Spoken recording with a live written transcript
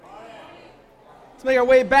Let's make our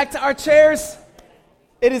way back to our chairs.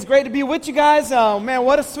 It is great to be with you guys. Man,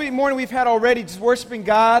 what a sweet morning we've had already, just worshiping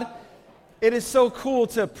God. It is so cool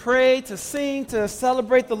to pray, to sing, to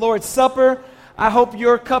celebrate the Lord's Supper. I hope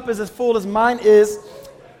your cup is as full as mine is.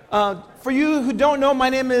 For you who don't know,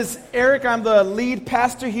 my name is Eric. I'm the lead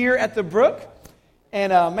pastor here at The Brook.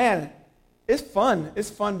 And man, it's fun.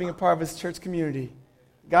 It's fun being a part of this church community.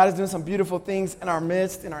 God is doing some beautiful things in our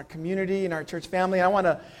midst, in our community, in our church family. I want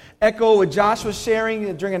to echo what Josh was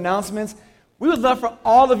sharing during announcements. We would love for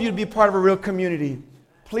all of you to be part of a real community.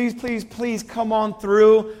 Please, please, please come on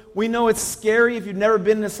through. We know it's scary. If you've never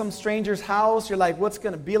been into some stranger's house, you're like, what's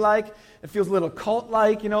going to be like? It feels a little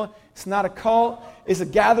cult-like, It's not a cult. It's a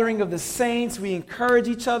gathering of the saints. We encourage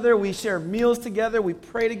each other. We share meals together. We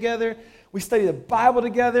pray together. We study the Bible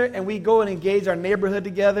together, and we go and engage our neighborhood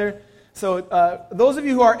together. So those of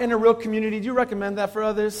you who are in a real community, do you recommend that for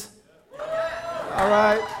others? All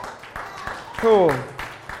right. Cool.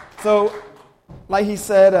 So, like he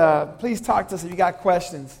said, please talk to us if you got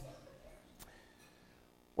questions.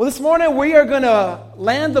 Well, this morning we are going to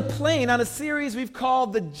land the plane on a series we've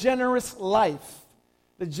called The Generous Life.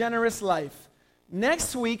 The Generous Life.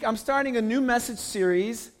 Next week, I'm starting a new message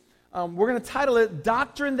series. We're going to title it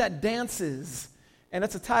Doctrine That Dances. And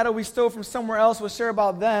that's a title we stole from somewhere else. We'll share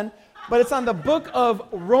about then. But it's on the book of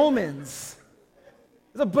Romans.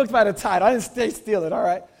 It's a book by the title. I didn't steal it, all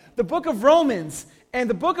right? The book of Romans. And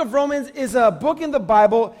the book of Romans is a book in the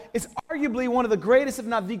Bible. It's arguably one of the greatest, if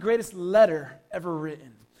not the greatest letter ever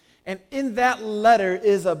written. And in that letter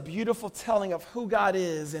is a beautiful telling of who God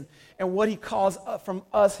is and what he calls from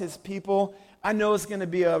us, his people. I know it's going to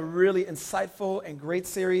be a really insightful and great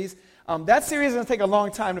series. That series is going to take a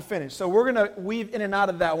long time to finish. So we're going to weave in and out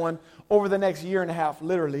of that one over the next year and a half,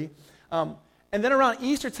 literally. And then around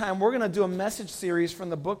Easter time, we're going to do a message series from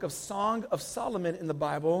the book of Song of Solomon in the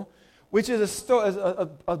Bible, which is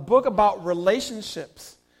a book about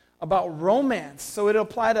relationships, about romance. So it'll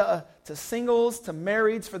apply to singles, to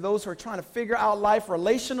marrieds, for those who are trying to figure out life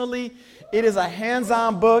relationally. It is a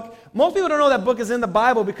hands-on book. Most people don't know that book is in the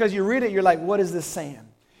Bible because you read it, you're like, what is this saying?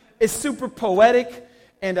 It's super poetic,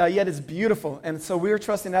 and yet it's beautiful. And so we're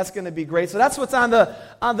trusting that's going to be great. So that's what's on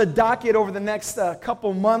the docket over the next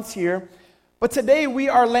couple months here. But today we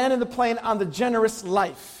are landing the plane on the generous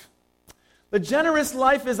life. The generous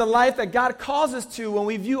life is a life that God calls us to when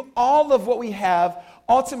we view all of what we have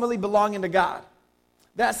ultimately belonging to God.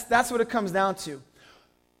 That's what it comes down to.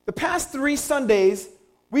 The past 3 Sundays,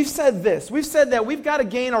 we've said this. We've said that we've got to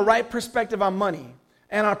gain a right perspective on money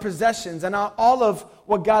and our possessions and on all of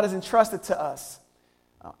what God has entrusted to us.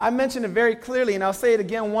 I mentioned it very clearly, and I'll say it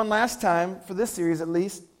again one last time for this series at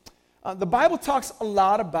least. The Bible talks a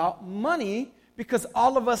lot about money because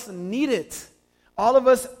all of us need it. All of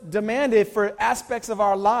us demand it for aspects of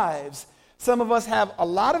our lives. Some of us have a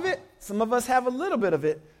lot of it. Some of us have a little bit of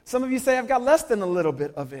it. Some of you say, I've got less than a little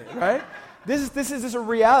bit of it, right? This is just a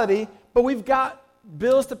reality, but we've got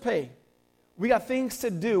bills to pay. We got things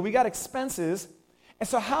to do. We got expenses. And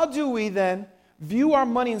so how do we then view our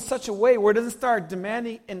money in such a way where it doesn't start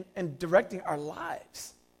demanding and directing our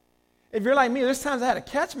lives? If you're like me, there's times I had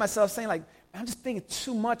to catch myself saying, like, I'm just thinking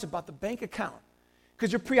too much about the bank account.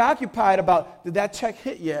 Because you're preoccupied about, did that check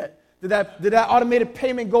hit yet? Did that automated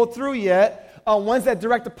payment go through yet? When's that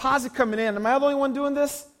direct deposit coming in? Am I the only one doing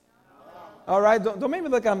this? No. All right, don't make me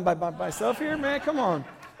look at by myself here, man. Come on.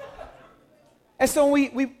 And so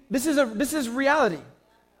this is reality.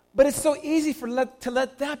 But it's so easy to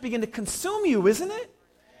let that begin to consume you, isn't it?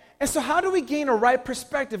 And so how do we gain a right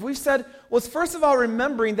perspective? We've said, well, it's first of all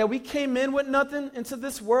remembering that we came in with nothing into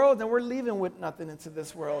this world and we're leaving with nothing into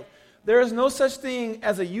this world. There is no such thing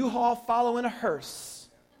as a U-Haul following a hearse.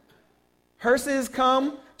 Hearses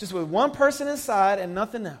come just with one person inside and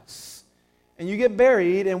nothing else. And you get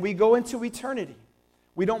buried and we go into eternity.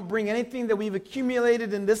 We don't bring anything that we've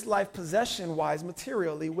accumulated in this life possession-wise,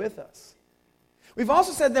 materially with us. We've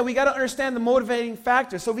also said that we got to understand the motivating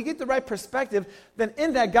factor. So if we get the right perspective, then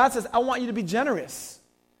in that God says, I want you to be generous.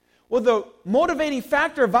 Well, the motivating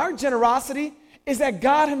factor of our generosity is that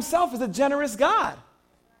God himself is a generous God.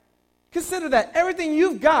 Consider that everything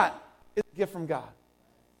you've got is a gift from God.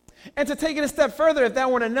 And to take it a step further, if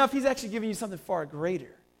that weren't enough, he's actually giving you something far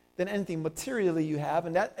greater than anything materially you have,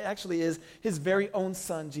 and that actually is his very own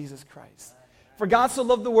son, Jesus Christ. For God so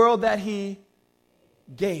loved the world that he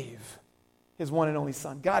gave his one and only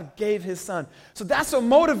son. God gave his son. So that's what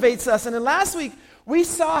motivates us. And then last week, we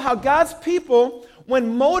saw how God's people,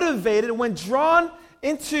 when motivated, when drawn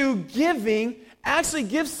into giving, actually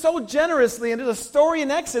give so generously. And there's a story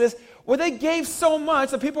in Exodus where they gave so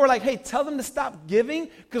much that people were like, hey, tell them to stop giving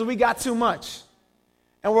because we got too much.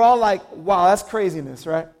 And we're all like, wow, that's craziness,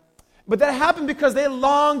 right? But that happened because they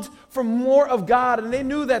longed for more of God, and they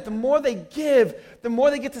knew that the more they give, the more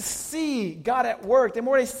they get to see God at work, the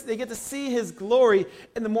more they get to see His glory,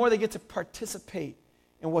 and the more they get to participate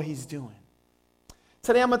in what He's doing.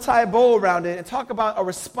 Today I'm going to tie a bow around it and talk about a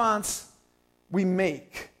response we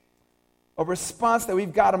make, a response that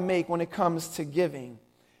we've got to make when it comes to giving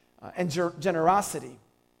and generosity.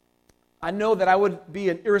 I know that I would be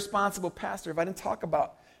an irresponsible pastor if I didn't talk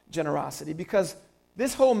about generosity, because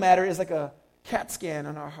this whole matter is like a CAT scan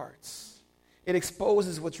on our hearts. It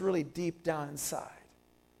exposes what's really deep down inside.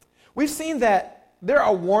 We've seen that there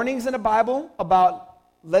are warnings in the Bible about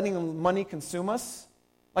letting money consume us.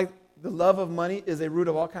 Like the love of money is a root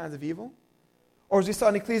of all kinds of evil. Or as we saw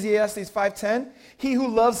in Ecclesiastes 5:10, he who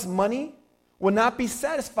loves money will not be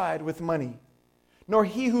satisfied with money, nor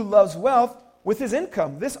he who loves wealth with his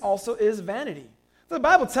income. This also is vanity. So the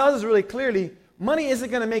Bible tells us really clearly, money isn't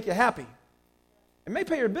going to make you happy. It may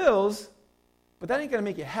pay your bills, but that ain't going to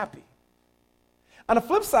make you happy. On the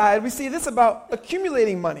flip side, we see this about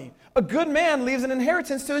accumulating money. A good man leaves an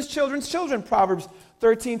inheritance to his children's children, Proverbs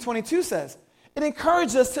 13:22 says. It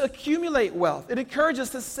encourages us to accumulate wealth. It encourages us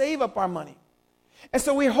to save up our money. And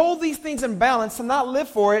so we hold these things in balance, to not live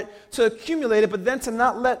for it, to accumulate it, but then to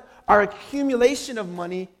not let our accumulation of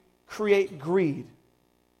money create greed.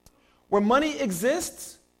 Where money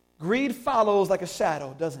exists, greed follows like a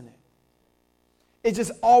shadow, doesn't it? It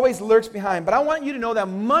just always lurks behind. But I want you to know that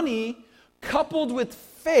money coupled with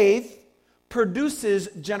faith produces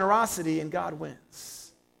generosity, and God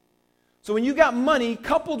wins. So when you got money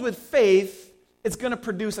coupled with faith, it's going to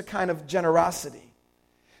produce a kind of generosity.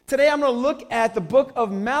 Today I'm going to look at the book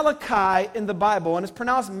of Malachi in the Bible, and it's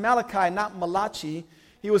pronounced Malachi, not Malachi.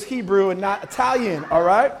 He was Hebrew and not Italian, all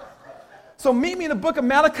right? So meet me in the book of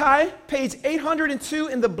Malachi, page 802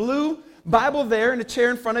 in the blue Bible there in the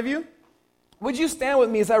chair in front of you. Would you stand with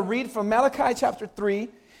me as I read from Malachi chapter 3?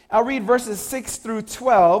 I'll read verses 6 through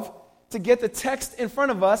 12 to get the text in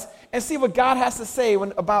front of us and see what God has to say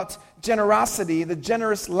about generosity, the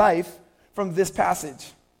generous life from this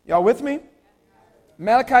passage. Y'all with me?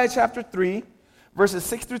 Malachi chapter 3, verses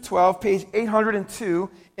 6 through 12, page 802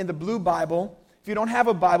 in the blue Bible. If you don't have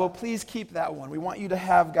a Bible, please keep that one. We want you to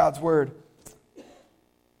have God's word.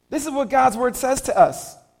 This is what God's word says to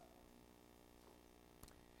us.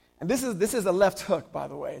 And this is a left hook, by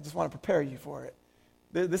the way. I just want to prepare you for it.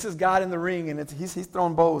 This is God in the ring, and he's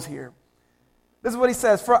throwing bows here. This is what he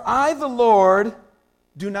says. For I, the Lord,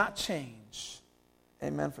 do not change.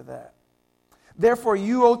 Amen for that. Therefore,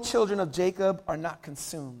 you, O children of Jacob, are not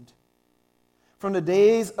consumed. From the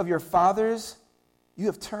days of your fathers, you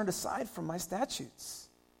have turned aside from my statutes,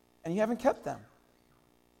 and you haven't kept them.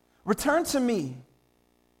 Return to me,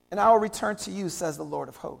 and I will return to you, says the Lord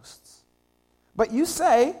of hosts. But you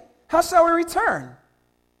say, how shall we return?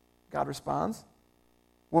 God responds,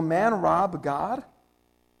 will man rob God?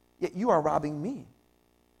 Yet you are robbing me.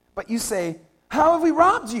 But you say, how have we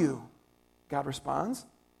robbed you? God responds,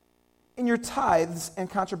 in your tithes and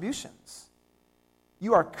contributions.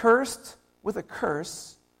 You are cursed with a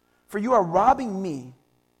curse, for you are robbing me,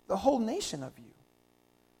 the whole nation of you.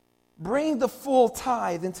 Bring the full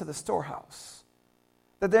tithe into the storehouse,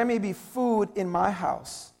 that there may be food in my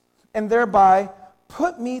house, and thereby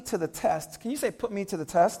put me to the test. Can you say, put me to the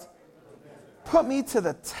test? Put me to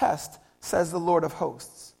the test, says the Lord of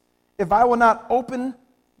hosts. If I will not open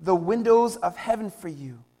the windows of heaven for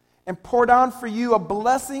you and pour down for you a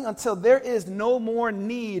blessing until there is no more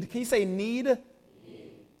need. Can you say need?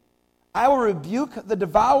 Need. I will rebuke the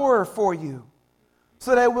devourer for you,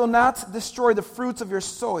 so that it will not destroy the fruits of your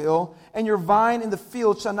soil, and your vine in the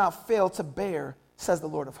field shall not fail to bear, says the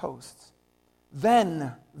Lord of hosts.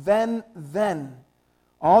 Then,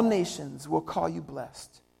 all nations will call you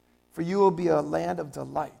blessed, for you will be a land of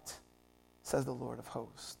delight, says the Lord of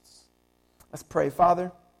hosts. Let's pray.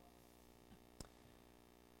 Father,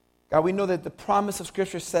 God, we know that the promise of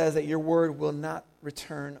Scripture says that your word will not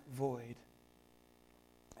return void.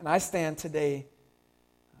 And I stand today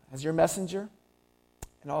as your messenger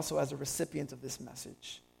and also as a recipient of this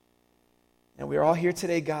message. And we are all here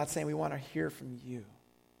today, God, saying we want to hear from you.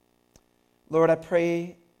 Lord, I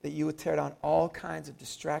pray that you would tear down all kinds of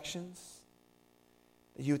distractions,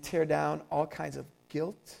 that you would tear down all kinds of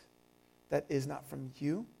guilt that is not from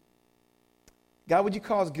you. God, would you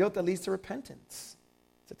cause guilt that leads to repentance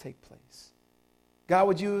to take place? God,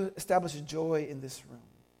 would you establish joy in this room?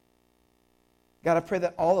 God, I pray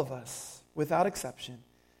that all of us, without exception,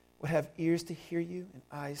 would have ears to hear you and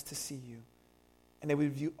eyes to see you, and that we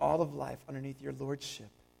would view all of life underneath your lordship,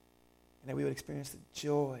 and that we would experience the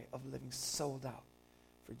joy of living sold out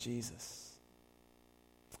for Jesus.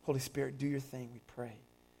 Holy Spirit, do your thing, we pray,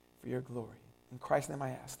 for your glory. In Christ's name I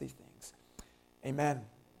ask these things. Amen.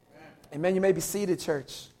 Amen. You may be seated,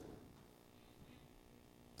 church.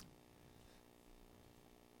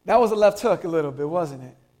 That was a left hook a little bit, wasn't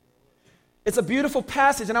it? It's a beautiful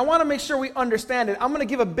passage, and I want to make sure we understand it. I'm going to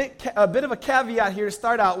give a bit of a caveat here to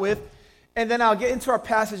start out with, and then I'll get into our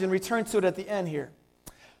passage and return to it at the end here.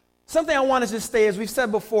 Something I want to just say, as we've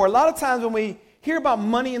said before, a lot of times when we hear about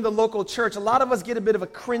money in the local church, a lot of us get a bit of a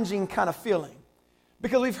cringing kind of feeling.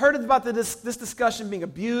 Because we've heard about this discussion being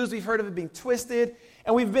abused, we've heard of it being twisted,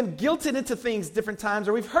 and we've been guilted into things different times,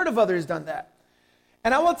 or we've heard of others done that.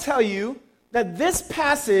 And I will tell you that this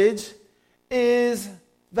passage is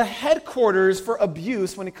the headquarters for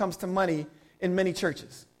abuse when it comes to money in many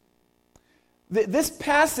churches. This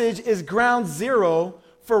passage is ground zero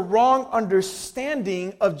for wrong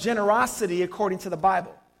understanding of generosity according to the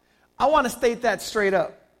Bible. I want to state that straight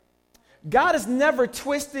up. God has never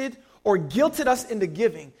twisted or guilted us into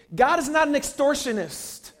giving. God is not an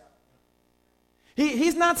extortionist.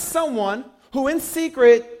 He's not someone who in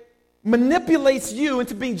secret manipulates you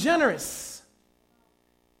into being generous.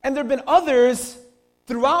 And there have been others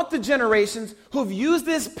throughout the generations who've used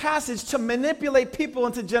this passage to manipulate people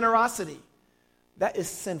into generosity. That is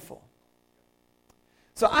sinful.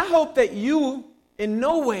 So I hope that you in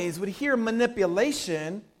no ways would hear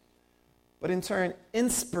manipulation, but in turn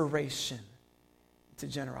inspiration to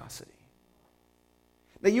generosity.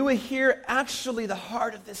 That you would hear actually the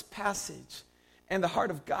heart of this passage and the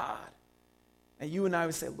heart of God. And you and I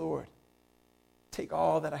would say, Lord, take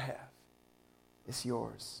all that I have. It's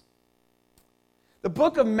yours. The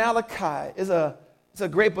book of Malachi is a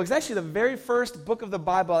great book. It's actually the very first book of the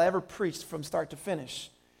Bible I ever preached from start to finish.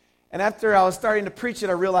 And after I was starting to preach it,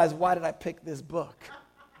 I realized, why did I pick this book?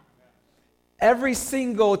 Every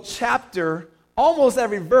single chapter, almost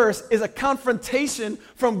every verse, is a confrontation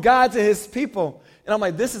from God to his people. And I'm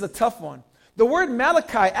like, this is a tough one. The word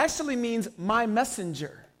Malachi actually means my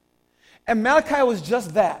messenger. And Malachi was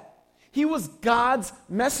just that. He was God's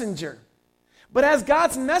messenger. But as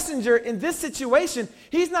God's messenger in this situation,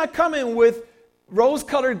 he's not coming with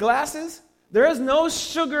rose-colored glasses. There is no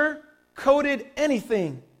sugar-coated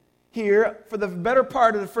anything here for the better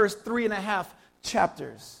part of the first 3.5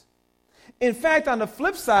 chapters. In fact, on the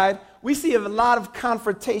flip side, we see a lot of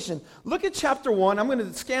confrontation. Look at chapter 1. I'm going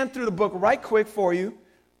to scan through the book right quick for you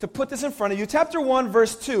to put this in front of you. Chapter 1,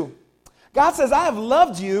 verse 2. God says, I have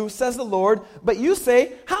loved you, says the Lord, but you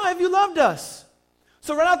say, how have you loved us?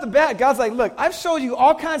 So right out the bat, God's like, look, I've showed you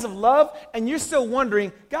all kinds of love, and you're still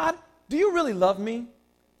wondering, God, do you really love me?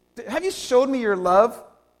 Have you showed me your love?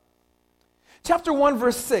 Chapter 1,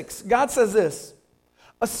 verse 6, God says this,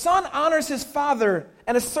 a son honors his father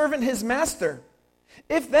and a servant his master.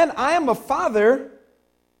 If then I am a father,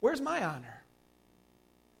 where's my honor?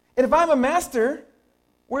 And if I'm a master,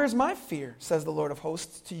 where's my fear, says the Lord of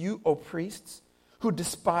hosts, to you, O priests, who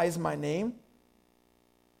despise my name?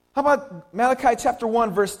 How about Malachi chapter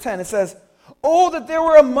 1, verse 10? It says, oh, that there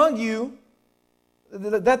were among you,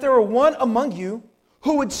 that there were one among you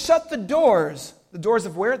who would shut the doors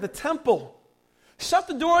of where? The temple. Shut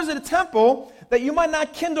the doors of the temple that you might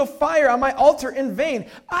not kindle fire on my altar in vain.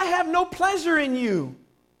 I have no pleasure in you,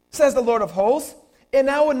 says the Lord of hosts, and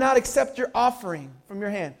I would not accept your offering from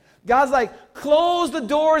your hand. God's like, close the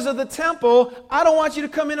doors of the temple. I don't want you to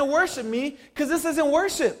come in and worship me because this isn't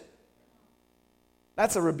worship.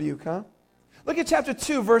 That's a rebuke, huh? Look at chapter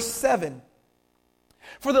 2, verse 7.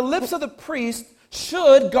 For the lips of the priest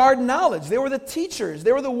should guard knowledge. They were the teachers.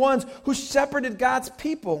 They were the ones who shepherded God's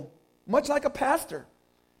people, much like a pastor.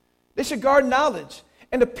 They should guard knowledge.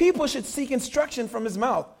 And the people should seek instruction from his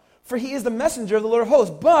mouth, for he is the messenger of the Lord of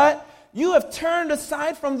hosts. But you have turned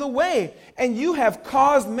aside from the way, and you have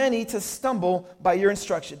caused many to stumble by your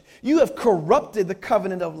instruction. You have corrupted the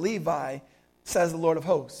covenant of Levi, says the Lord of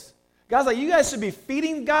hosts. God's like, you guys should be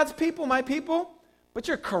feeding God's people, my people, but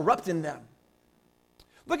you're corrupting them.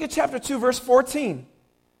 Look at chapter 2, verse 14.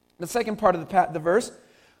 The second part of the verse.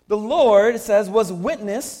 The Lord, it says, was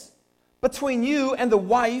witness between you and the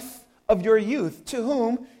wife of your youth, to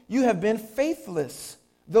whom you have been faithless,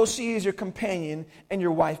 though she is your companion and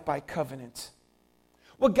your wife by covenant.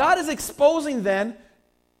 What God is exposing then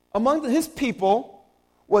among his people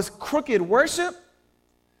was crooked worship,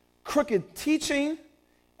 crooked teaching,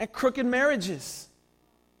 and crooked marriages.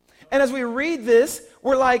 And as we read this,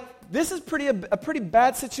 we're like, this is a pretty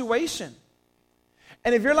bad situation.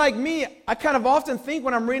 And if you're like me, I kind of often think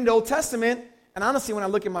when I'm reading the Old Testament, and honestly when I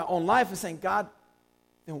look at my own life, I'm saying, God,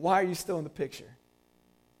 then why are you still in the picture?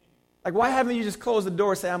 Like, why haven't you just closed the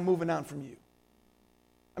door and say, I'm moving on from you?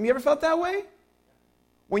 I mean, you ever felt that way?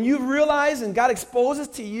 When you realize and God exposes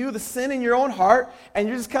to you the sin in your own heart, and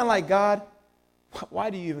you're just kind of like, God, why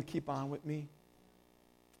do you even keep on with me?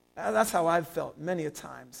 That's how I've felt many a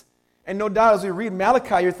times. And no doubt as we read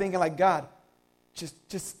Malachi, you're thinking like, God,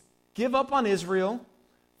 just give up on Israel,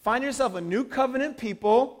 find yourself a new covenant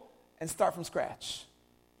people, and start from scratch.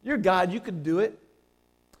 You're God, you could do it.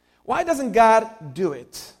 Why doesn't God do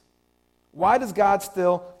it? Why does God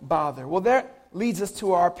still bother? Well, that leads us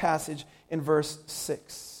to our passage in verse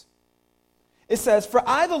 6. It says, "For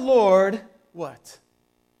I, the Lord," what?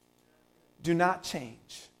 "Do not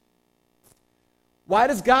change." Why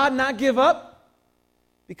does God not give up?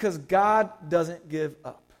 Because God doesn't give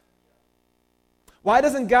up. Why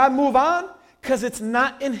doesn't God move on? Because it's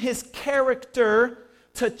not in his character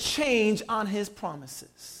to change on his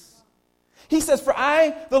promises. He says, "For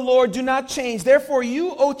I, the Lord, do not change. Therefore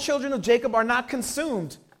you, O children of Jacob, are not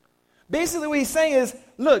consumed." Basically what he's saying is,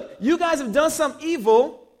 look, you guys have done some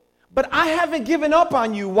evil, but I haven't given up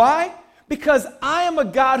on you. Why? Because I am a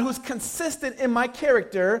God who's consistent in my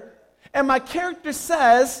character, and my character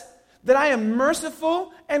says that I am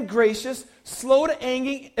merciful and gracious, slow to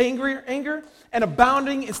anger, and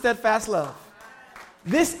abounding in steadfast love.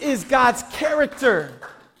 This is God's character.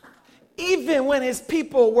 Even when his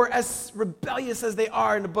people were as rebellious as they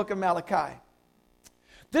are in the book of Malachi.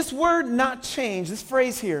 This word "not change," this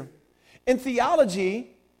phrase here, in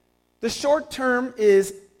theology, the short term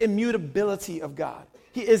is immutability of God.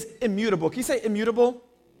 He is immutable. Can you say immutable?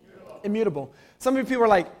 Immutable. Some of you people are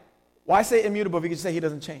like, why say immutable if you can say he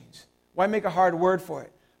doesn't change? Why make a hard word for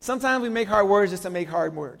it? Sometimes we make hard words just to make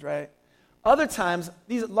hard words, right? Other times,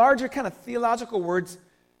 these larger kind of theological words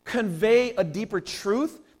convey a deeper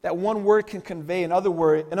truth that one word can convey in other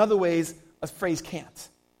ways a phrase can't.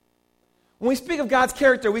 When we speak of God's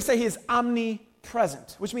character, we say he is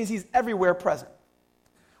omnipresent, which means he's everywhere present.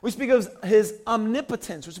 We speak of his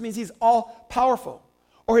omnipotence, which means he's all-powerful.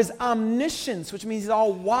 Or his omniscience, which means he's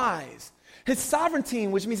all-wise. His sovereignty,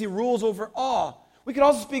 which means he rules over all. We could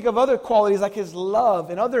also speak of other qualities like his love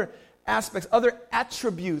and other aspects, other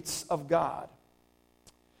attributes of God.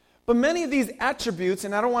 But many of these attributes,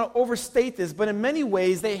 and I don't want to overstate this, but in many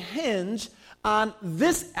ways they hinge on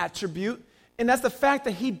this attribute, and that's the fact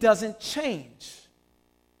that he doesn't change.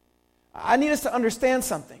 I need us to understand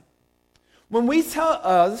something. When we tell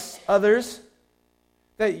others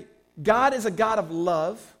that God is a God of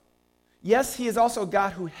love, yes, he is also a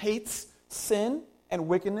God who hates sin and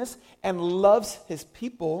wickedness and loves his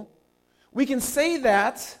people, we can say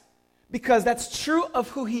that because that's true of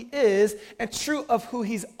who he is and true of who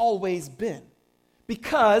he's always been.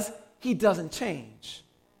 Because he doesn't change.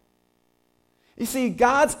 You see,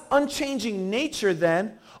 God's unchanging nature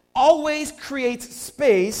then always creates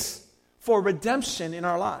space for redemption in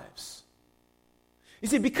our lives. You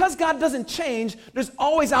see, because God doesn't change, there's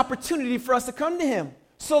always opportunity for us to come to him,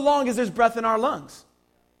 so long as there's breath in our lungs.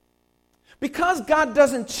 Because God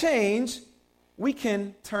doesn't change, we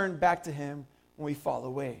can turn back to him when we fall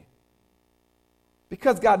away.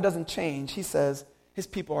 Because God doesn't change, he says, his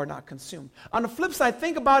people are not consumed. On the flip side,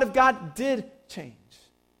 think about if God did change.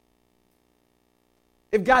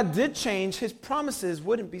 If God did change, his promises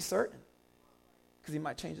wouldn't be certain, because he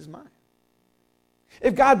might change his mind.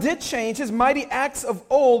 If God did change, his mighty acts of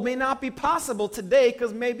old may not be possible today,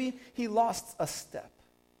 because maybe he lost a step.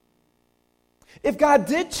 If God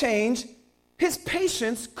did change, his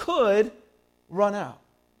patience could run out,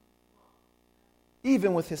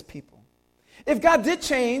 even with his people. If God did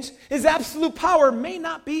change, his absolute power may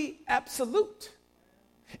not be absolute.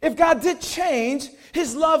 If God did change,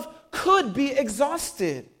 his love could be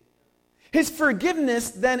exhausted. His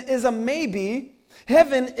forgiveness then is a maybe.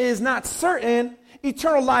 Heaven is not certain.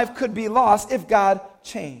 Eternal life could be lost if God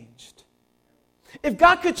changed. If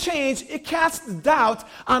God could change, it casts doubt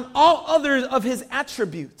on all others of his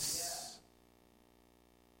attributes.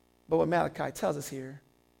 But what Malachi tells us here,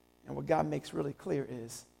 and what God makes really clear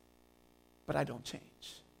is, but I don't change.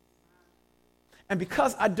 And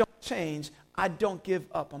because I don't change, I don't give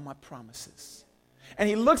up on my promises. And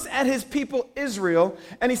he looks at his people Israel,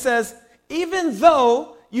 and he says, even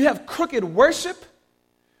though you have crooked worship,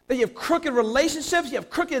 that you have crooked relationships, you have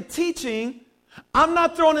crooked teaching, I'm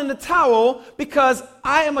not throwing in the towel because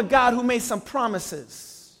I am a God who made some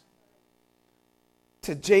promises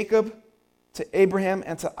to Jacob, to Abraham,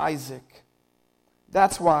 and to Isaac.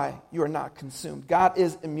 That's why you are not consumed. God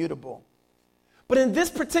is immutable. But in this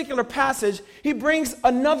particular passage, he brings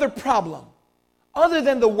another problem. Other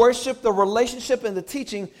than the worship, the relationship, and the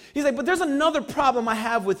teaching, he's like, but there's another problem I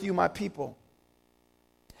have with you, my people.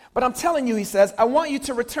 But I'm telling you, he says, I want you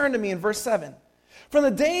to return to me in verse 7. From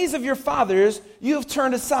the days of your fathers, you have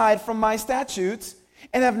turned aside from my statutes.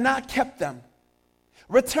 and have not kept them.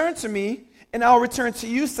 Return to me, and I'll return to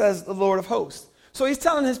you, says the Lord of hosts. So he's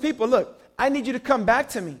telling his people, look, I need you to come back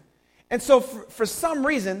to me. And so for some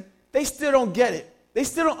reason, they still don't get it. They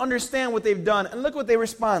still don't understand what they've done. And look what they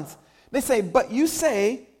respond. They say, but you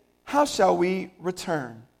say, how shall we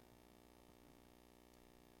return?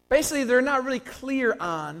 Basically, they're not really clear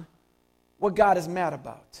on what God is mad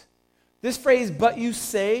about. This phrase, but you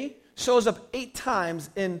say, shows up 8 times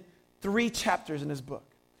in 3 chapters in this book.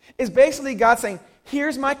 It's basically God saying,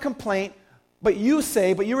 here's my complaint, but you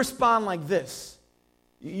respond like this.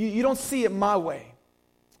 You don't see it my way.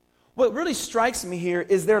 What really strikes me here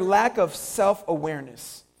is their lack of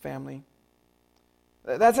self-awareness, family.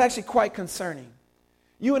 That's actually quite concerning.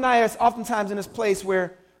 You and I are oftentimes in this place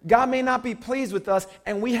where God may not be pleased with us,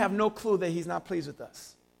 and we have no clue that he's not pleased with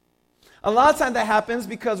us. A lot of times that happens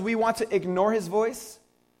because we want to ignore his voice.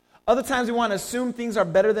 Other times we want to assume things are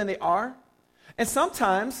better than they are. And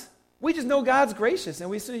sometimes we just know God's gracious, and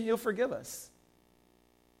we assume he'll forgive us.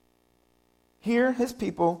 Here, his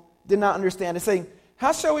people did not understand. They're saying,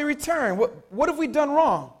 how shall we return? What have we done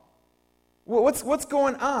wrong? What's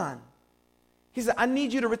going on? He said, I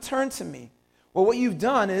need you to return to me. Well, what you've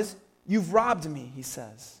done is you've robbed me, he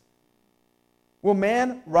says. Will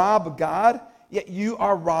man rob God? Yet you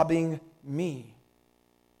are robbing me.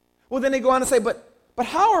 Well, then they go on to say, but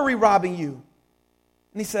how are we robbing you?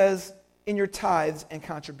 And he says, in your tithes and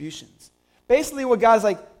contributions. Basically what God's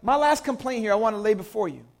like, my last complaint here I want to lay before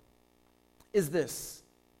you is this.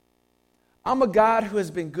 I'm a God who has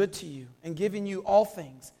been good to you and given you all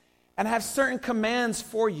things, and I have certain commands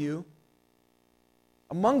for you.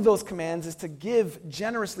 Among those commands is to give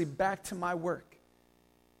generously back to my work.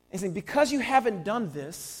 And he's saying, because you haven't done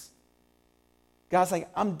this, God's like,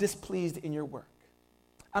 I'm displeased in your work.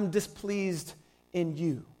 I'm displeased in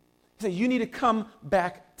you. He said, you need to come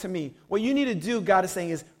back to me. What you need to do, God is saying,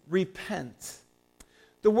 is repent.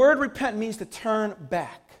 The word repent means to turn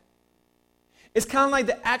back. It's kind of like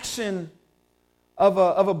the action of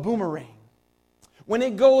a boomerang. When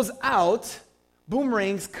it goes out,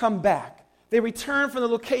 boomerangs come back. They return from the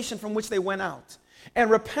location from which they went out.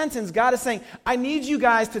 And repentance, God is saying, I need you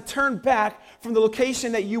guys to turn back from the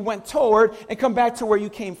location that you went toward and come back to where you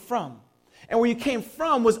came from. And where you came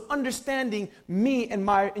from was understanding me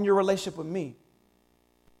and your relationship with me.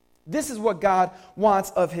 This is what God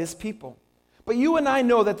wants of his people. But you and I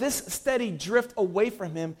know that this steady drift away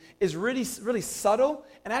from him is really, really subtle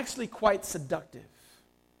and actually quite seductive.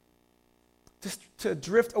 Just to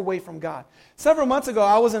drift away from God. Several months ago,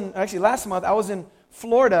 last month, I was in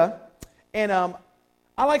Florida, and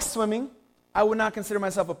I like swimming. I would not consider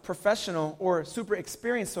myself a professional or super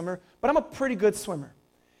experienced swimmer, but I'm a pretty good swimmer.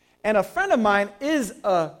 And a friend of mine is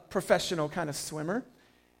a professional kind of swimmer.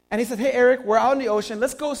 And he said, hey, Eric, we're out in the ocean.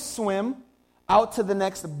 Let's go swim out to the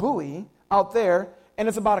next buoy out there. And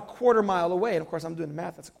it's about a quarter mile away. And, of course, I'm doing the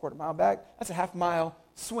math. That's a quarter mile back. That's a half mile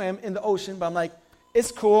swim in the ocean. But I'm like,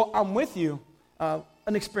 it's cool. I'm with you, an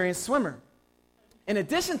experienced swimmer. In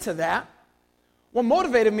addition to that, what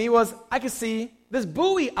motivated me was I could see this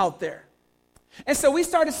buoy out there. And so we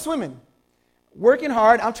started swimming, working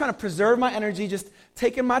hard. I'm trying to preserve my energy, just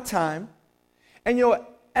taking my time. And,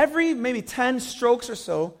 every maybe 10 strokes or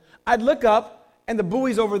so, I'd look up, and the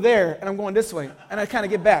buoy's over there, and I'm going this way. And I kind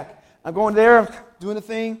of get back. I'm going there, I'm doing the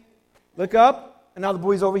thing, look up, and now the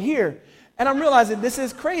buoy's over here. And I'm realizing this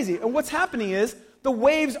is crazy. And what's happening is the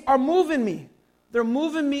waves are moving me. They're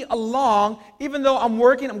moving me along, even though I'm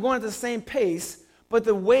working, I'm going at the same pace, but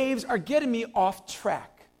the waves are getting me off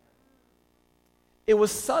track. It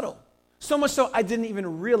was subtle. So much so I didn't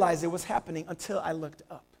even realize it was happening until I looked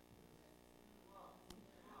up.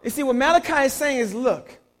 You see, what Malachi is saying is,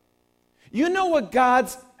 look, you know what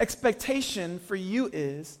God's expectation for you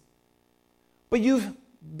is, but you've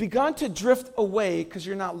begun to drift away because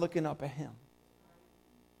you're not looking up at him.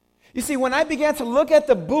 You see, when I began to look at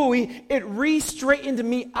the buoy, it re-straightened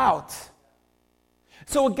me out.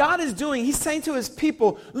 So what God is doing, he's saying to his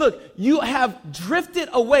people, look, you have drifted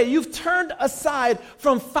away. You've turned aside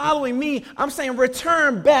from following me. I'm saying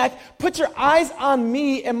return back. Put your eyes on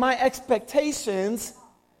me and my expectations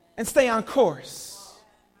and stay on course.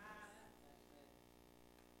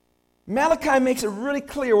 Malachi makes it really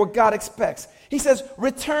clear what God expects. He says,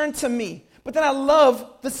 return to me. But then I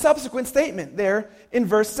love the subsequent statement there in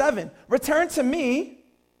verse 7. Return to me,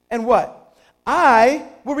 and what? I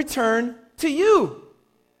will return to you.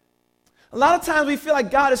 A lot of times we feel like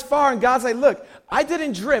God is far, and God's like, look, I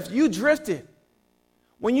didn't drift, you drifted.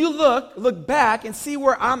 When you look back and see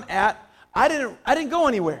where I'm at, I didn't go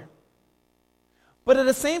anywhere. But at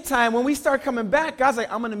the same time, when we start coming back, God's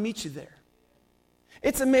like, I'm going to meet you there.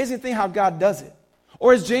 It's an amazing thing how God does it.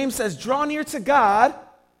 Or as James says, draw near to God,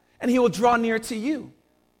 and he will draw near to you.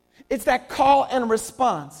 It's that call and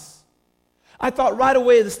response. I thought right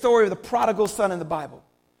away of the story of the prodigal son in the Bible,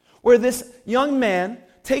 where this young man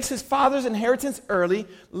takes his father's inheritance early,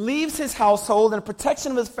 leaves his household and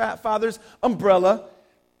protection of his father's umbrella,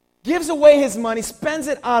 gives away his money, spends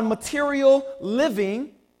it on material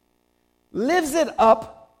living, lives it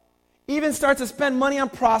up, even starts to spend money on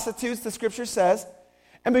prostitutes, the scripture says,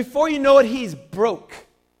 and before you know it, he's broke.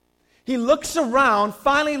 He looks around,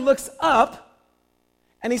 finally looks up,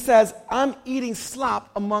 and he says, I'm eating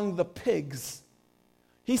slop among the pigs.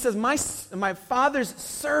 He says, my father's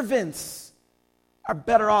servants are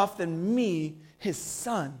better off than me, his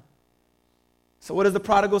son. So what does the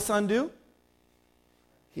prodigal son do?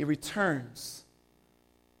 He returns.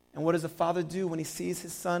 And what does the father do when he sees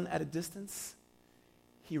his son at a distance?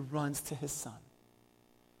 He runs to his son.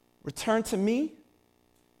 Return to me,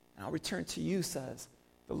 and I'll return to you, says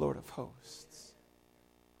the Lord of hosts.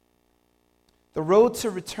 The road to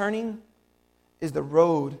returning is the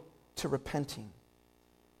road to repenting.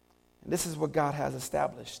 And this is what God has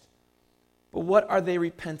established. But what are they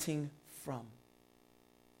repenting from?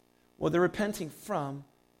 Well, they're repenting from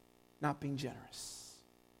not being generous.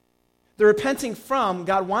 They're repenting from,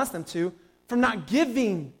 God wants them to, from not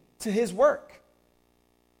giving to his work.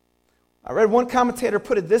 I read one commentator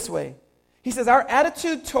put it this way. He says, our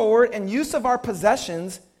attitude toward and use of our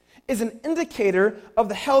possessions is an indicator of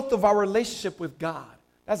the health of our relationship with God.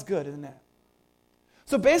 That's good, isn't that?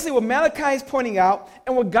 So basically what Malachi is pointing out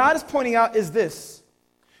and what God is pointing out is this.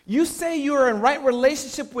 You say you are in right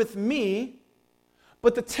relationship with me,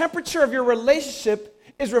 but the temperature of your relationship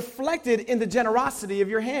is reflected in the generosity of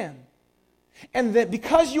your hand. And that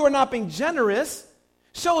because you are not being generous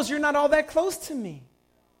shows you're not all that close to me.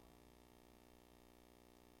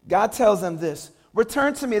 God tells them this.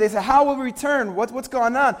 Return to me. They say, how will we return? What's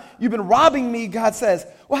going on? You've been robbing me, God says.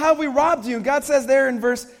 Well, how have we robbed you? And God says there in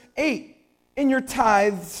verse 8, in your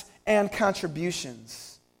tithes and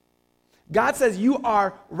contributions. God says you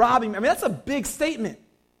are robbing me. I mean, that's a big statement.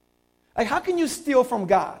 Like, how can you steal from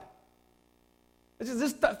God?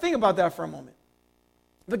 Just think about that for a moment.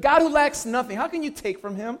 The God who lacks nothing, how can you take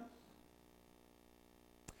from him?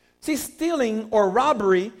 See, stealing or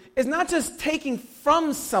robbery is not just taking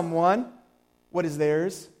from someone what is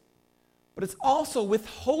theirs, but it's also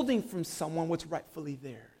withholding from someone what's rightfully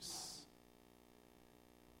theirs.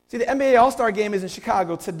 See, the NBA All-Star Game is in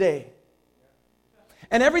Chicago today.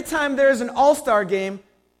 And every time there's an All-Star Game,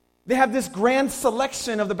 they have this grand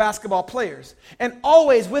selection of the basketball players. And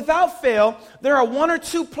always, without fail, there are one or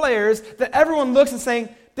two players that everyone looks and saying,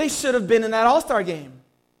 they should have been in that All-Star Game.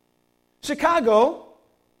 Chicago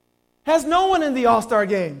has no one in the All-Star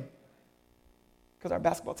Game because our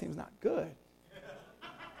basketball team is not good.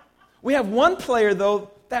 We have one player, though,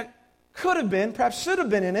 that could have been, perhaps should have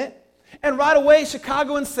been in it, and right away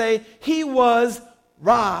Chicagoans say he was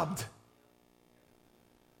robbed.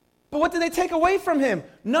 But what did they take away from him?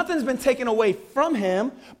 Nothing's been taken away from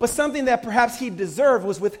him, but something that perhaps he deserved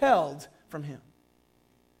was withheld from him.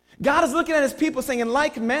 God is looking at his people saying, in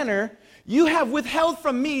like manner, you have withheld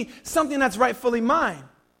from me something that's rightfully mine.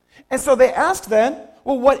 And so they ask then,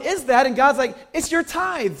 well, what is that? And God's like, it's your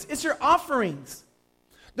tithes, it's your offerings.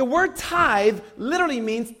 The word tithe literally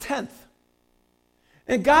means tenth.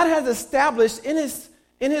 And God has established in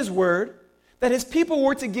his word that his people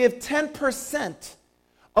were to give 10%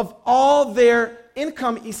 of all their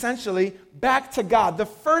income, essentially, back to God, the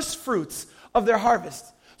first fruits of their harvest.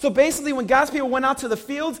 So basically, when God's people went out to the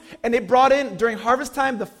fields and they brought in, during harvest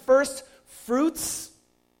time, the first fruits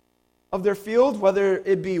of their field, whether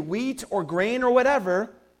it be wheat or grain or whatever,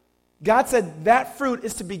 God said that fruit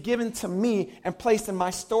is to be given to me and placed in my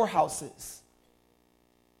storehouses.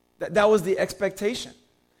 That was the expectation.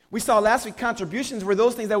 We saw last week contributions were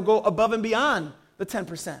those things that would go above and beyond the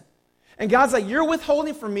 10%. And God's like, you're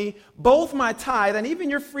withholding from me both my tithe and even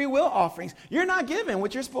your free will offerings. You're not giving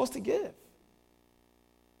what you're supposed to give.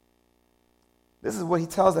 This is what he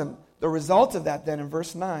tells them. The result of that then in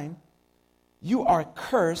verse 9, you are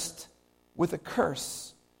cursed with a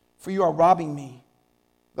curse, for you are robbing me,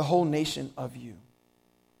 the whole nation of you.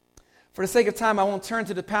 For the sake of time, I won't turn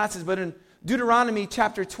to the passage, but in Deuteronomy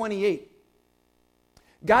chapter 28,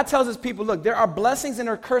 God tells his people, look, there are blessings and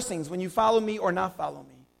there are cursings when you follow me or not follow me.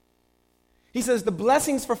 He says, the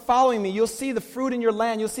blessings for following me, you'll see the fruit in your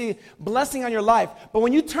land, you'll see blessing on your life. But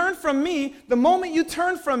when you turn from me, the moment you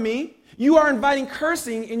turn from me, you are inviting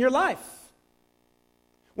cursing in your life.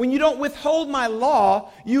 When you don't withhold my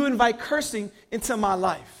law, you invite cursing into my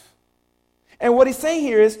life. And what he's saying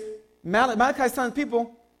here is, Malachi is telling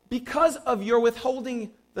people, because of your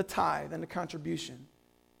withholding the tithe and the contribution,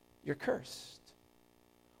 you're cursed.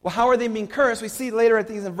 Well, how are they being cursed? We see later, I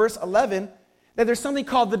think in verse 11, that there's something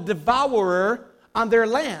called the devourer on their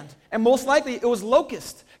land. And most likely it was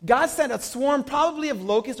locusts. God sent a swarm probably of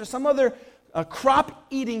locusts or some other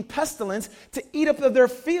crop-eating pestilence to eat up their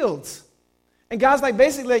fields. And God's like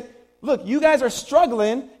basically like, look, you guys are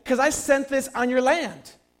struggling because I sent this on your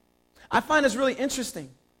land. I find this really interesting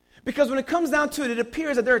because when it comes down to it, it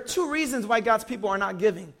appears that there are two reasons why God's people are not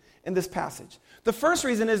giving in this passage. The first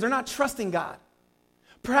reason is they're not trusting God.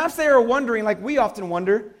 Perhaps they are wondering, like we often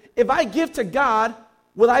wonder, if I give to God,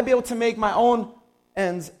 will I be able to make my own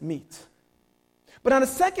ends meet? But on the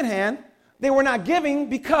second hand, they were not giving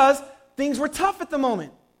because things were tough at the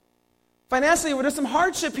moment. Financially, there's some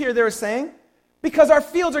hardship here, they were saying, because our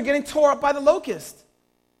fields are getting tore up by the locust.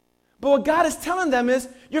 But what God is telling them is,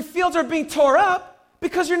 your fields are being tore up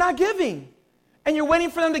because you're not giving. And you're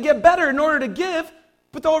waiting for them to get better in order to give,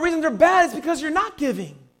 but the whole reason they're bad is because you're not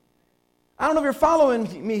giving. I don't know if you're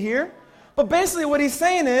following me here, but basically what he's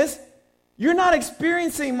saying is, you're not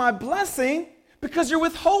experiencing my blessing because you're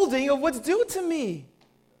withholding of what's due to me.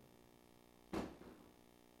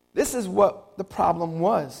 This is what the problem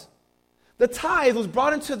was. The tithe was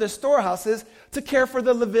brought into the storehouses to care for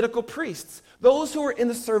the Levitical priests, those who were in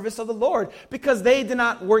the service of the Lord, because they did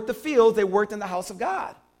not work the fields, they worked in the house of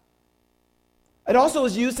God. It also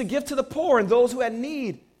was used to give to the poor and those who had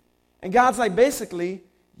need. And God's like, basically,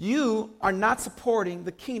 you are not supporting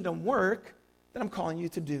the kingdom work that I'm calling you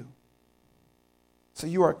to do. So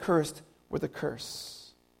you are cursed with a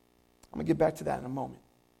curse. I'm going to get back to that in a moment.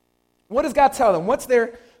 What does God tell them? What's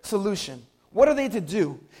their solution? What are they to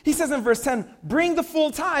do? He says in verse 10, bring the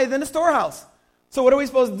full tithe in the storehouse. So what are we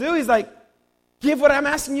supposed to do? He's like, give what I'm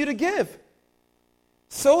asking you to give,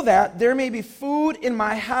 so that there may be food in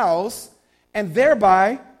my house, and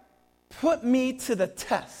thereby put me to the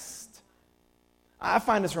test. I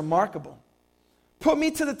find this remarkable. Put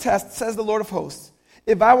me to the test, says the Lord of hosts,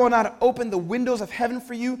 if I will not open the windows of heaven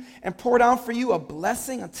for you and pour down for you a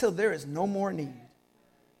blessing until there is no more need.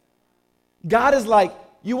 God is like,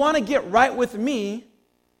 you want to get right with me?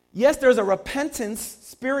 Yes, there's a repentance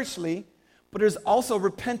spiritually, but there's also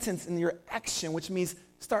repentance in your action, which means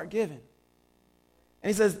start giving. And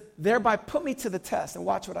he says, thereby put me to the test and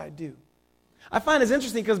watch what I do. I find this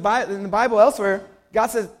interesting because in the Bible elsewhere, God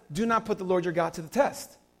says, do not put the Lord your God to the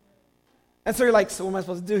test. And so you're like, so what am I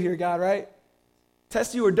supposed to do here, God, right?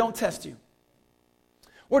 Test you or don't test you?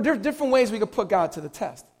 Well, there are different ways we could put God to the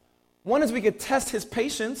test. One is we could test his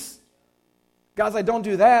patience. God's like, don't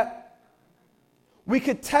do that. We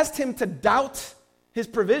could test him to doubt his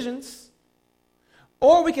provisions.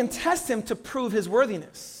 Or we can test him to prove his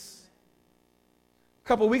worthiness. A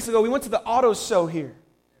couple of weeks ago, we went to the auto show here.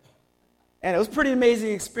 And it was a pretty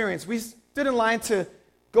amazing experience. We stood in line to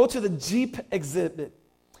go to the Jeep exhibit.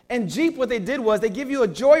 And Jeep, what they did was they give you a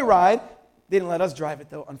joyride. They didn't let us drive it,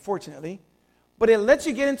 though, unfortunately. But it lets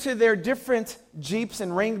you get into their different Jeeps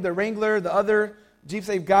and the Wrangler, the other Jeeps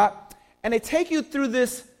they've got. And they take you through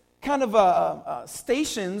this kind of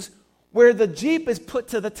stations where the Jeep is put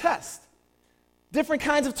to the test. Different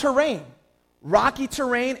kinds of terrain. Rocky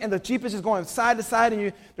terrain, and the Jeep is just going side to side,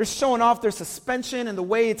 and they're showing off their suspension and the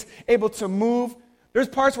way it's able to move. There's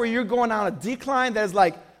parts where you're going on a decline that is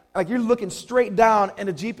like you're looking straight down, and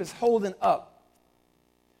the Jeep is holding up.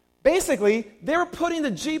 Basically, they were putting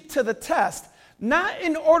the Jeep to the test, not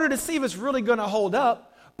in order to see if it's really going to hold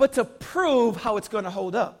up, but to prove how it's going to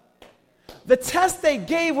hold up. The test they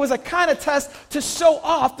gave was a kind of test to show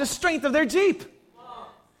off the strength of their Jeep.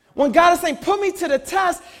 When God is saying, put me to the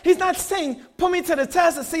test, he's not saying, put me to the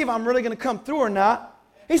test to see if I'm really going to come through or not.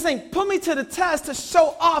 He's saying, put me to the test to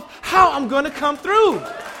show off how I'm going to come through.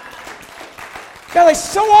 God, like,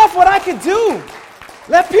 show off what I can do.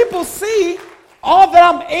 Let people see all that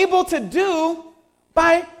I'm able to do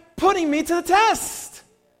by putting me to the test.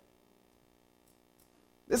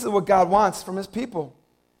 This is what God wants from his people.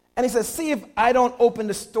 And he says, see if I don't open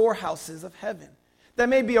the storehouses of heaven. That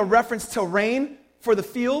may be a reference to rain for the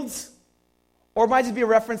fields, or it might just be a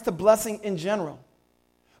reference to blessing in general.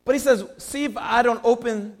 But he says, see if I don't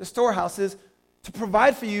open the storehouses to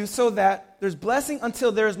provide for you so that there's blessing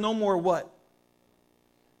until there is no more what?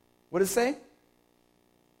 What does it say?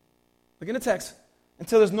 Look in the text.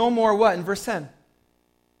 Until there's no more what in verse 10?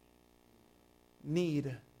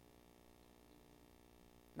 Need.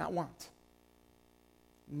 Not want.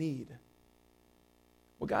 Need.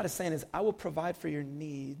 What God is saying is, I will provide for your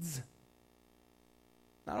needs.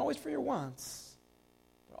 Not always for your wants,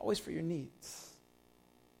 but always for your needs.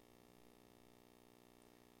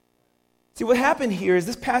 See, what happened here is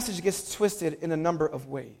this passage gets twisted in a number of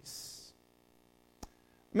ways.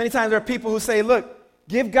 Many times there are people who say, look,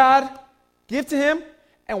 Give to him,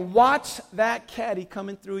 and watch that caddy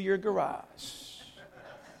coming through your garage.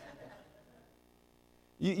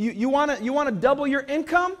 You want to double your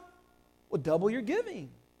income? Well, double your giving.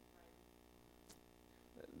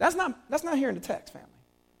 That's not here in the text, family.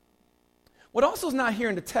 What also is not here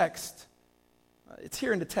in the text, it's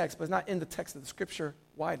here in the text, but it's not in the text of the Scripture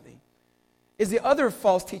widely, is the other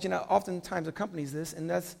false teaching that oftentimes accompanies this, and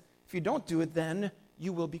that's if you don't do it, then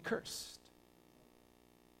you will be cursed.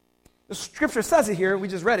 The Scripture says it here. We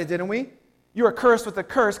just read it, didn't we? You are cursed with a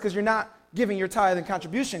curse because you're not giving your tithe and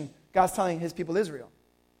contribution, God's telling his people Israel.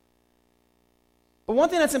 But one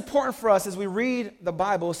thing that's important for us as we read the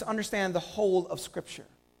Bible is to understand the whole of Scripture.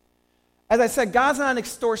 As I said, God's not an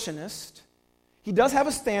extortionist. He does have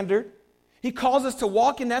a standard. He calls us to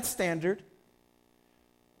walk in that standard.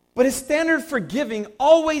 But his standard for giving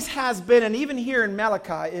always has been, and even here in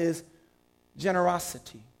Malachi, is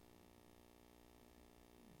generosity.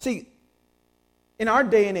 See, in our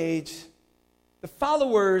day and age, the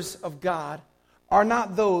followers of God are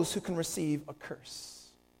not those who can receive a curse.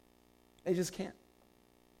 They just can't.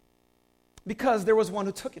 Because there was one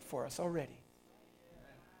who took it for us already.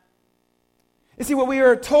 You see, what we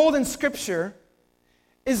are told in Scripture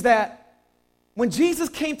is that when Jesus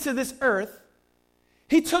came to this earth,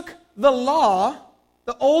 he took the law,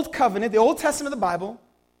 the Old Covenant, the Old Testament of the Bible,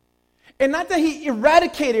 and not that he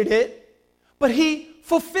eradicated it, but he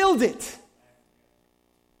fulfilled it.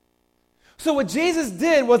 So what Jesus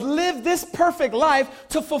did was live this perfect life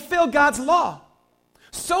to fulfill God's law,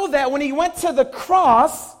 so that when he went to the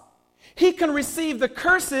cross, he can receive the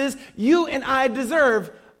curses you and I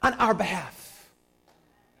deserve on our behalf.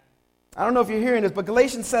 I don't know if you're hearing this, but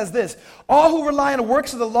Galatians says this: all who rely on the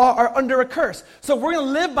works of the law are under a curse. So if we're going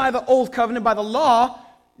to live by the old covenant, by the law,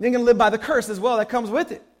 then you're going to live by the curse as well that comes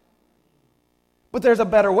with it. But there's a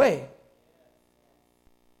better way.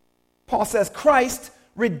 Paul says Christ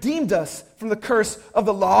redeemed us from the curse of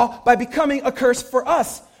the law by becoming a curse for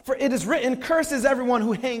us. For it is written, cursed is everyone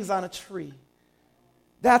who hangs on a tree.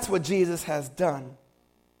 That's what Jesus has done.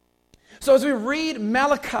 So as we read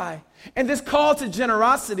Malachi and this call to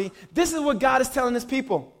generosity, this is what God is telling his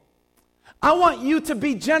people. I want you to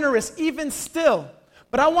be generous even still,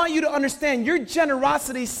 but I want you to understand your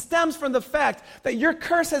generosity stems from the fact that your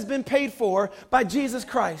curse has been paid for by Jesus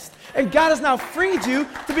Christ. And God has now freed you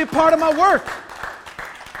to be a part of my work.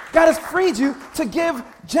 God has freed you to give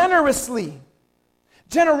generously.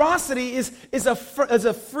 Generosity is a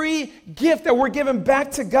free gift that we're giving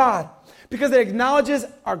back to God because it acknowledges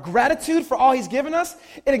our gratitude for all he's given us.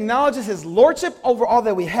 It acknowledges his lordship over all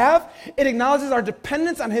that we have. It acknowledges our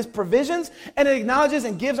dependence on his provisions, and it acknowledges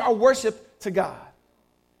and gives our worship to God.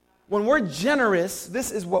 When we're generous,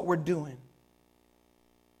 this is what we're doing.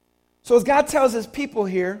 So as God tells his people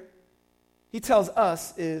here, he tells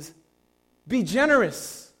us is, be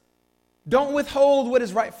generous. Don't withhold what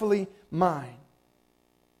is rightfully mine.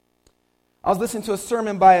 I was listening to a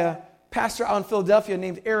sermon by a pastor out in Philadelphia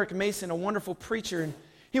named Eric Mason, a wonderful preacher, and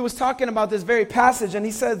he was talking about this very passage, and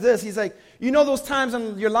he said this. He's like, you know those times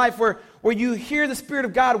in your life where you hear the Spirit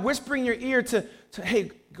of God whispering in your ear to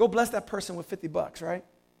hey, go bless that person with $50, right?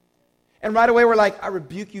 And right away we're like, I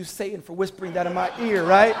rebuke you, Satan, for whispering that in my ear,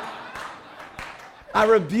 right? I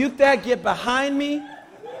rebuke that, get behind me.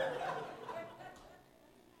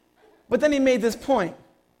 But then he made this point.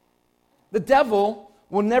 The devil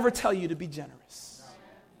will never tell you to be generous.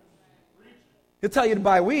 He'll tell you to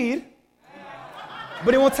buy weed,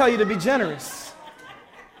 but he won't tell you to be generous.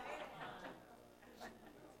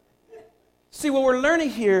 See, what we're learning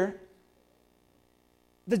here,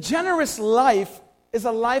 the generous life is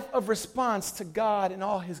a life of response to God and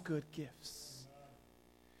all his good gifts.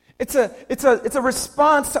 It's a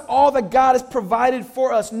response to all that God has provided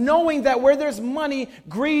for us, knowing that where there's money,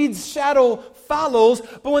 greed's shadow follows,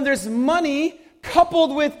 but when there's money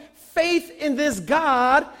coupled with faith in this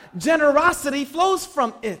God, generosity flows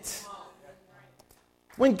from it.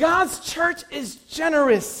 When God's church is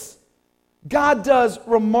generous, God does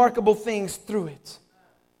remarkable things through it.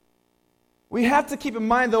 We have to keep in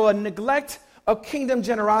mind, though, a neglect of kingdom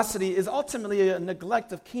generosity is ultimately a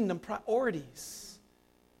neglect of kingdom priorities.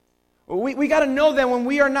 We got to know that when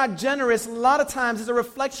we are not generous, a lot of times it's a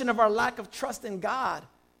reflection of our lack of trust in God.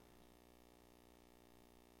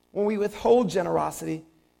 When we withhold generosity,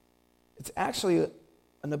 it's actually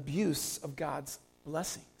an abuse of God's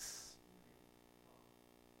blessings.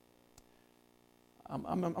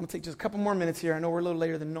 I'm going to take just a couple more minutes here. I know we're a little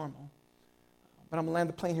later than normal, but I'm going to land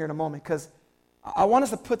the plane here in a moment because I want us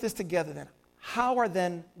to put this together then. How are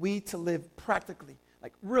then we to live practically,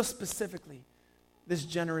 like real specifically, this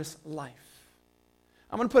generous life?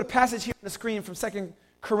 I'm going to put a passage here on the screen from 2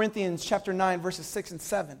 Corinthians chapter 9, verses 6 and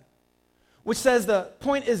 7, which says the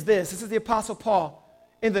point is this. This is the Apostle Paul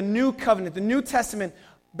in the New Covenant, the New Testament,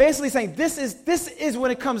 basically saying this is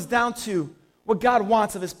when it comes down to what God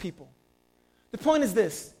wants of his people. The point is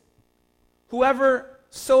this: whoever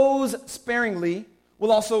sows sparingly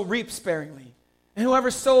will also reap sparingly, and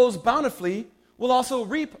whoever sows bountifully will also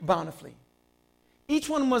reap bountifully. Each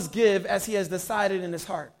one must give as he has decided in his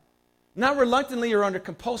heart, not reluctantly or under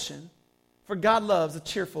compulsion, for God loves a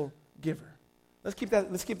cheerful giver. Let's keep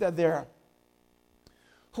that there.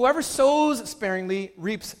 Whoever sows sparingly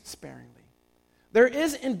reaps sparingly. There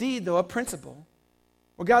is indeed, though, a principle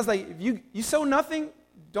where God's like, if you sow nothing,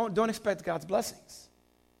 don't expect God's blessings.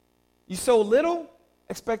 You sow little,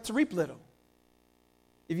 expect to reap little.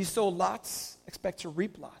 If you sow lots, expect to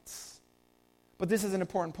reap lots. But this is an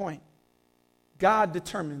important point. God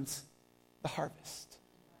determines the harvest.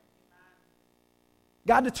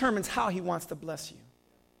 God determines how he wants to bless you.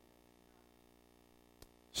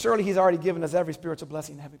 Surely he's already given us every spiritual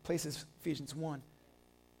blessing in heavenly places, Ephesians 1.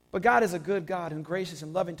 But God is a good God and gracious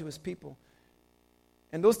and loving to his people.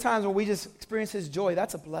 And those times when we just experience his joy,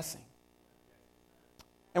 that's a blessing.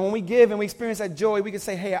 And when we give and we experience that joy, we can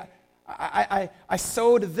say, hey, I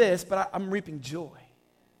sowed this, but I'm reaping joy.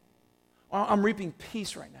 Or I'm reaping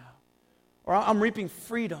peace right now. Or I'm reaping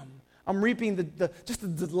freedom. I'm reaping just the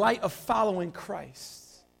delight of following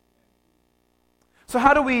Christ. So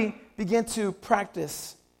how do we begin to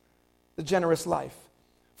practice the generous life?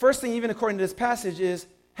 First thing, even according to this passage, is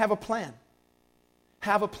have a plan.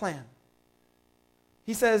 Have a plan.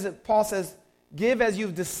 Paul says, give as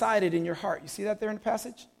you've decided in your heart. You see that there in the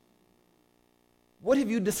passage? What have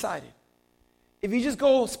you decided? If you just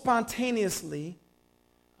go spontaneously,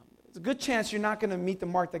 there's a good chance you're not going to meet the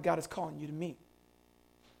mark that God is calling you to meet.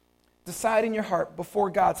 Decide in your heart before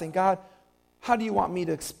God, saying, God, how do you want me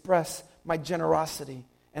to express my generosity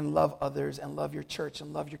and love others and love your church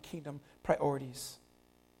and love your kingdom priorities?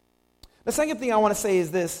 The second thing I want to say is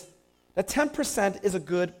this, that 10% is a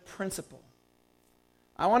good principle.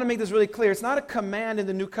 I want to make this really clear. It's not a command in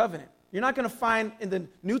the New Covenant. You're not going to find in the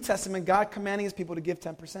New Testament God commanding his people to give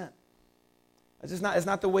 10%. It's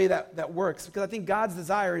not the way that works, because I think God's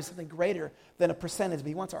desire is something greater than a percentage, but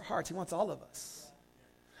he wants our hearts. He wants all of us.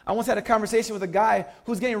 I once had a conversation with a guy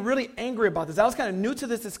who was getting really angry about this. I was kind of new to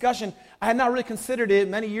this discussion. I had not really considered it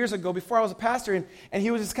many years ago before I was a pastor, and he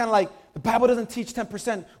was just kind of like, the Bible doesn't teach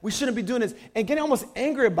 10%. We shouldn't be doing this, and getting almost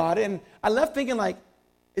angry about it. And I left thinking, like,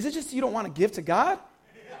 is it just you don't want to give to God?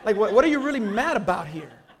 Like, what are you really mad about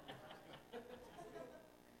here?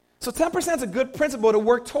 So 10% is a good principle to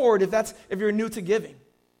work toward if you're new to giving.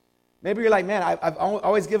 Maybe you're like, man, I've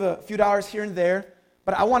always give a few dollars here and there,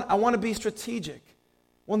 but I want to be strategic.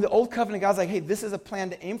 Well, in the Old Covenant, God's like, hey, this is a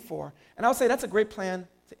plan to aim for. And I would say that's a great plan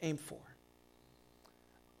to aim for.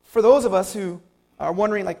 For those of us who are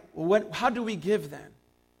wondering, like, how do we give then?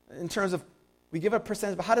 In terms of, we give a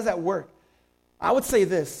percentage, but how does that work? I would say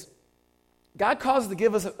this. God calls us to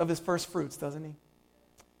give us of his first fruits, doesn't he?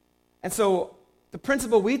 And so the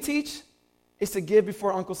principle we teach is to give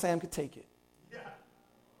before Uncle Sam could take it. Yeah.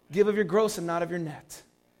 Give of your gross and not of your net.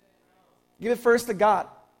 Give it first to God.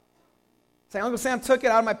 Say, Uncle Sam took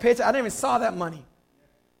it out of my paycheck. I didn't even saw that money.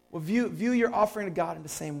 Well, view your offering to God in the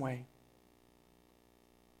same way.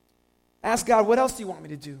 Ask God, what else do you want me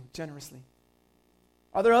to do generously?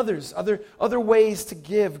 Are there other ways to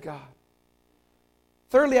give, God?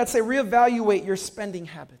 Thirdly, I'd say reevaluate your spending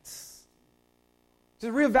habits.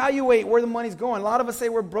 Just reevaluate where the money's going. A lot of us say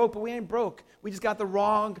we're broke, but we ain't broke. We just got the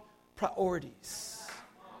wrong priorities.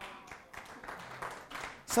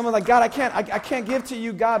 Someone's like, God, I can't give to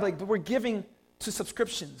you, God, but we're giving to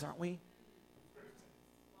subscriptions, aren't we?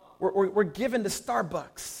 We're giving to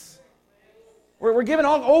Starbucks. We're giving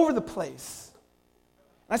all over the place.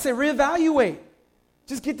 And I say reevaluate.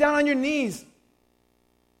 Just get down on your knees.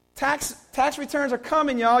 Tax returns are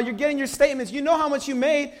coming, y'all. You're getting your statements. You know how much you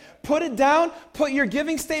made. Put it down. Put your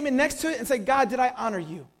giving statement next to it and say, God, did I honor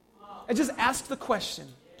you? And just ask the question.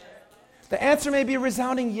 The answer may be a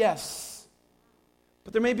resounding yes.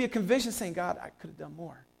 But there may be a conviction saying, God, I could have done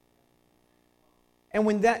more. And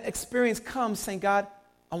when that experience comes, saying, God,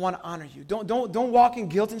 I want to honor you. Don't walk in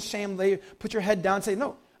guilt and shame. Put your head down and say,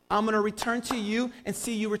 no, I'm going to return to you and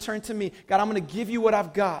see you return to me. God, I'm going to give you what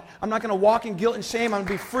I've got. I'm not going to walk in guilt and shame. I'm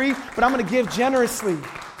going to be free, but I'm going to give generously.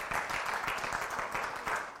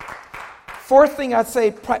 Fourth thing I'd say,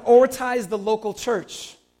 prioritize the local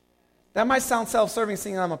church. That might sound self-serving,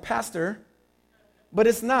 saying I'm a pastor, but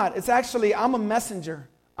it's not. It's actually, I'm a messenger.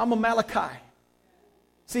 I'm a Malachi.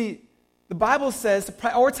 See, The Bible says to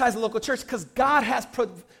prioritize the local church because God has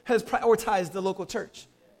prioritized the local church.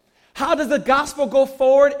 How does the gospel go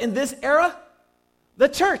forward in this era? The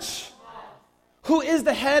church. Who is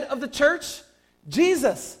the head of the church?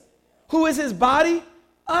 Jesus. Who is his body?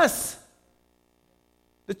 Us.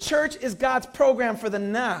 The church is God's program for the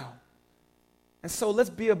now. And so let's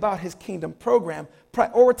be about his kingdom program.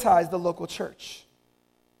 Prioritize the local church.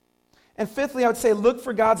 And fifthly, I would say look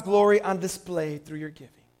for God's glory on display through your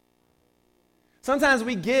giving. Sometimes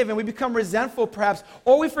we give and we become resentful perhaps,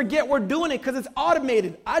 or we forget we're doing it because it's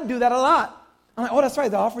automated. I do that a lot. I'm like, oh, that's right,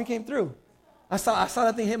 the offering came through. I saw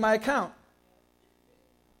that thing hit my account.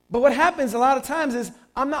 But what happens a lot of times is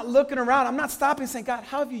I'm not looking around. I'm not stopping and saying, God,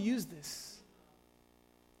 how have you used this?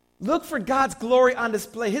 Look for God's glory on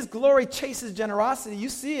display. His glory chases generosity. You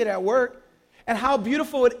see it at work. And how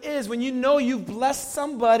beautiful it is when you know you've blessed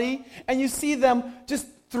somebody and you see them just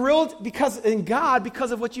thrilled in God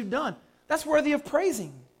because of what you've done. That's worthy of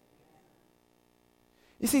praising.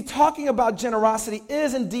 You see, talking about generosity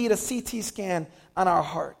is indeed a CT scan on our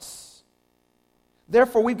hearts.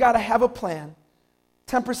 Therefore, we've got to have a plan.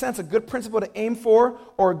 10% is a good principle to aim for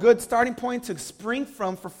or a good starting point to spring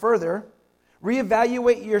from for further.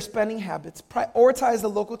 Reevaluate your spending habits. Prioritize the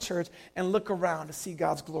local church and look around to see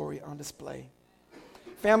God's glory on display.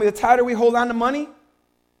 Family, the tighter we hold on to money,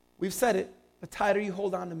 we've said it, the tighter you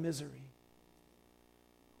hold on to misery.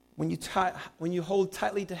 When you hold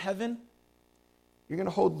tightly to heaven, you're going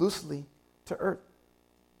to hold loosely to earth.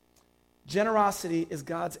 Generosity is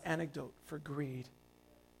God's antidote for greed.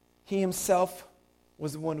 He himself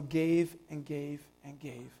was the one who gave and gave and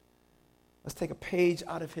gave. Let's take a page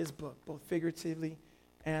out of his book, both figuratively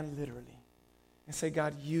and literally, and say,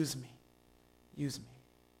 God, use me. Use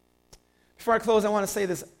me. Before I close, I want to say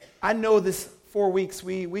this. I know this 4 weeks,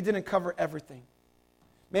 we didn't cover everything.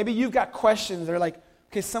 Maybe you've got questions that are like,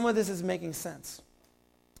 okay, some of this is making sense.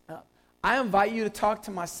 I invite you to talk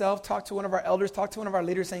to myself, talk to one of our elders, talk to one of our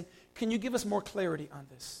leaders saying, can you give us more clarity on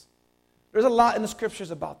this? There's a lot in the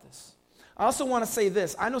scriptures about this. I also want to say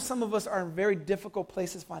this. I know some of us are in very difficult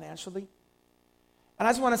places financially. And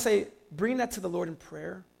I just want to say, bring that to the Lord in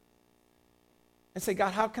prayer. And say,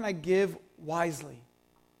 God, how can I give wisely?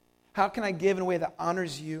 How can I give in a way that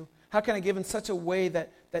honors you? How can I give in such a way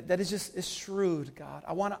that is shrewd, God?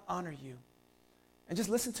 I want to honor you. And just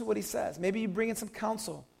listen to what he says. Maybe you bring in some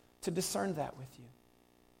counsel to discern that with you.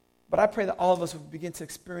 But I pray that all of us will begin to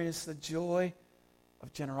experience the joy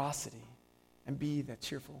of generosity and be that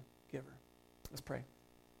cheerful giver. Let's pray.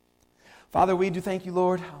 Father, we do thank you,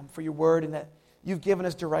 Lord, for your word and that you've given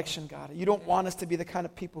us direction, God. You don't want us to be the kind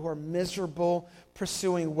of people who are miserable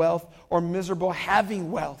pursuing wealth or miserable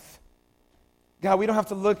having wealth. God, we don't have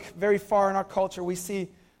to look very far in our culture. We see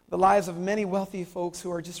the lives of many wealthy folks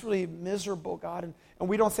who are just really miserable, God. And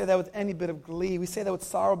we don't say that with any bit of glee. We say that with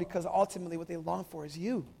sorrow because ultimately what they long for is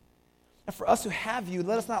you. And for us who have you,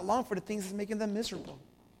 let us not long for the things that's making them miserable.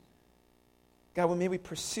 God, may we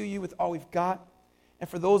pursue you with all we've got. And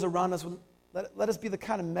for those around us, let us be the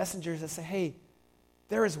kind of messengers that say, hey,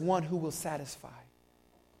 there is one who will satisfy.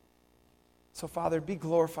 So, Father, be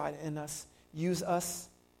glorified in us. Use us.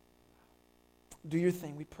 Do your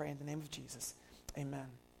thing, we pray in the name of Jesus. Amen.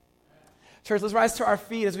 Church, let's rise to our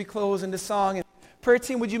feet as we close in this song. And prayer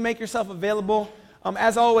team, would you make yourself available?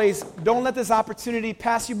 As always, don't let this opportunity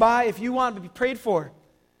pass you by. If you want to be prayed for,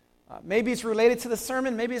 maybe it's related to the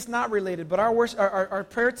sermon, maybe it's not related, but our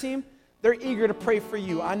prayer team, they're eager to pray for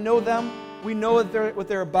you. I know them. We know what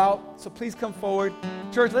they're about, so please come forward.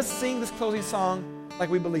 Church, let's sing this closing song like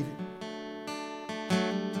we believe it.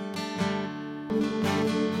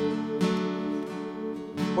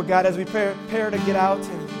 Well, God, as we prepare to get out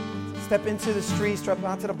and step into the street, step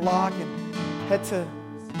onto the block, and head to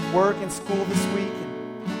work and school this week,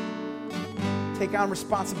 and take on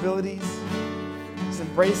responsibilities, just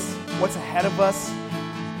embrace what's ahead of us.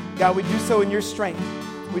 God, we do so in your strength.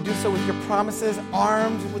 We do so with your promises,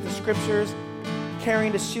 armed with the scriptures,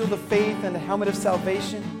 carrying the shield of faith and the helmet of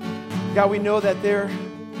salvation. God, we know that there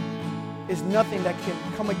is nothing that can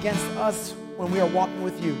come against us when we are walking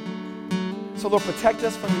with you. So, Lord, protect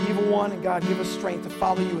us from the evil one, and God, give us strength to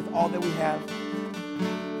follow you with all that we have.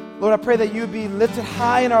 Lord, I pray that you would be lifted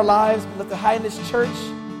high in our lives, lifted high in this church.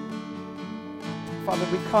 Father,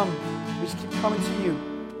 we just keep coming to you,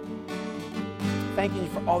 thanking you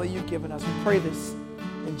for all that you've given us. We pray this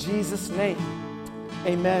in Jesus' name.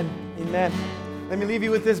 Amen. Amen. Let me leave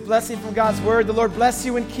you with this blessing from God's word. The Lord bless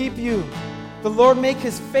you and keep you. The Lord make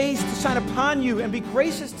his face to shine upon you and be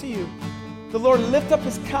gracious to you. The Lord lift up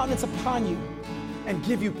his countenance upon you and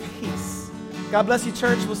give you peace. God bless you,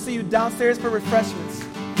 church. We'll see you downstairs for refreshments.